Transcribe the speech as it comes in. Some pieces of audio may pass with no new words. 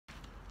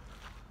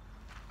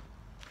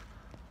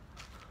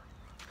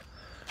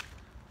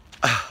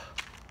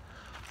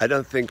I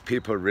don't think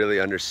people really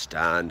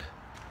understand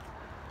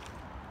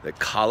that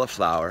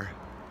cauliflower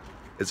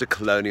is a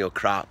colonial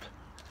crop,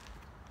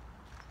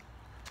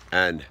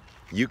 and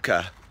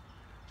yucca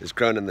is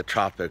grown in the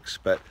tropics,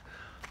 but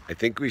I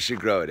think we should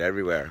grow it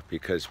everywhere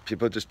because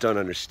people just don't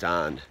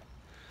understand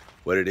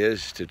what it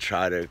is to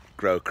try to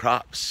grow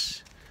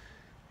crops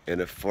in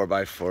a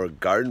 4x4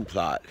 garden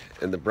plot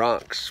in the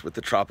Bronx with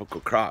the tropical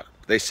crop.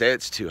 They say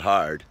it's too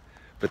hard,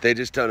 but they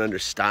just don't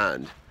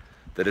understand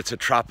that it's a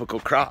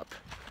tropical crop.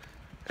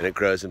 And it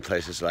grows in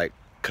places like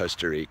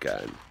Costa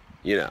Rica and,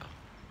 you know,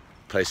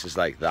 places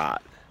like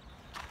that.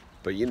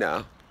 But, you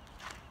know,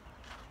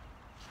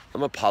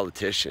 I'm a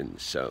politician,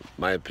 so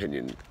my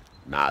opinion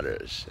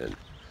matters. And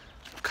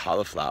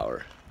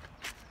cauliflower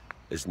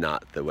is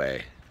not the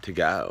way to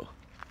go.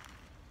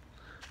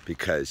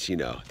 Because, you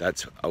know,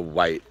 that's a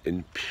white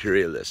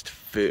imperialist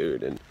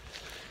food. And,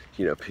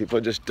 you know,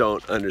 people just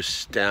don't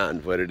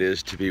understand what it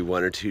is to be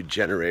 1 or 2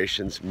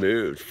 generations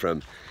moved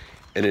from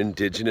an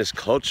indigenous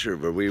culture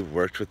where we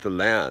worked with the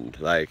land.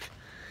 Like,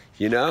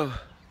 you know,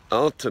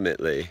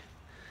 ultimately,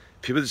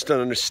 people just don't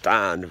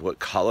understand what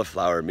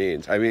cauliflower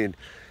means. I mean,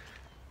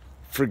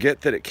 forget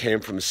that it came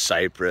from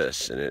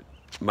Cyprus and it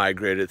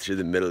migrated through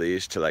the Middle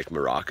East to like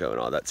Morocco and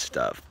all that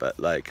stuff, but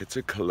like it's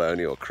a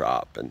colonial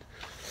crop. And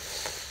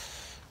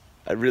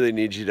I really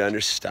need you to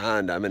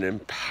understand I'm an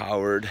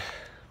empowered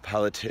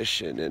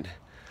politician, and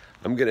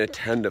I'm gonna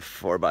tend a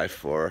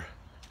 4x4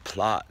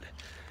 plot,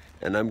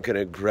 and I'm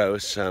gonna grow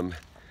some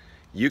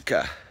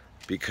yucca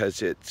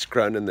because it's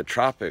grown in the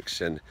tropics,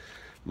 and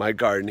my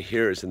garden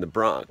here is in the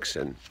Bronx,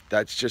 and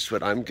that's just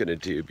what I'm gonna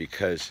do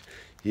because,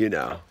 you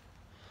know,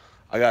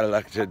 I got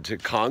elected to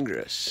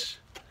Congress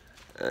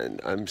and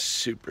I'm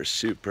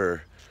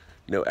super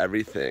know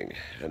everything,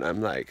 and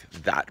I'm like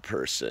that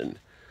person,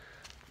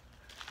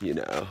 you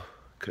know,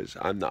 because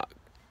I'm not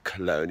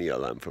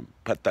colonial. I'm from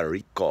Puerto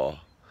Rico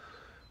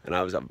and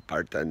I was a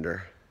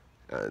bartender,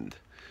 and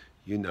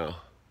you know,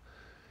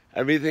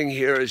 everything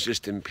here is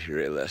just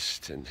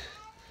imperialist. And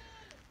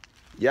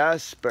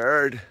yes,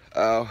 bird.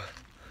 Oh,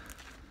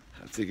 I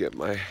have to get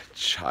my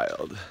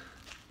child.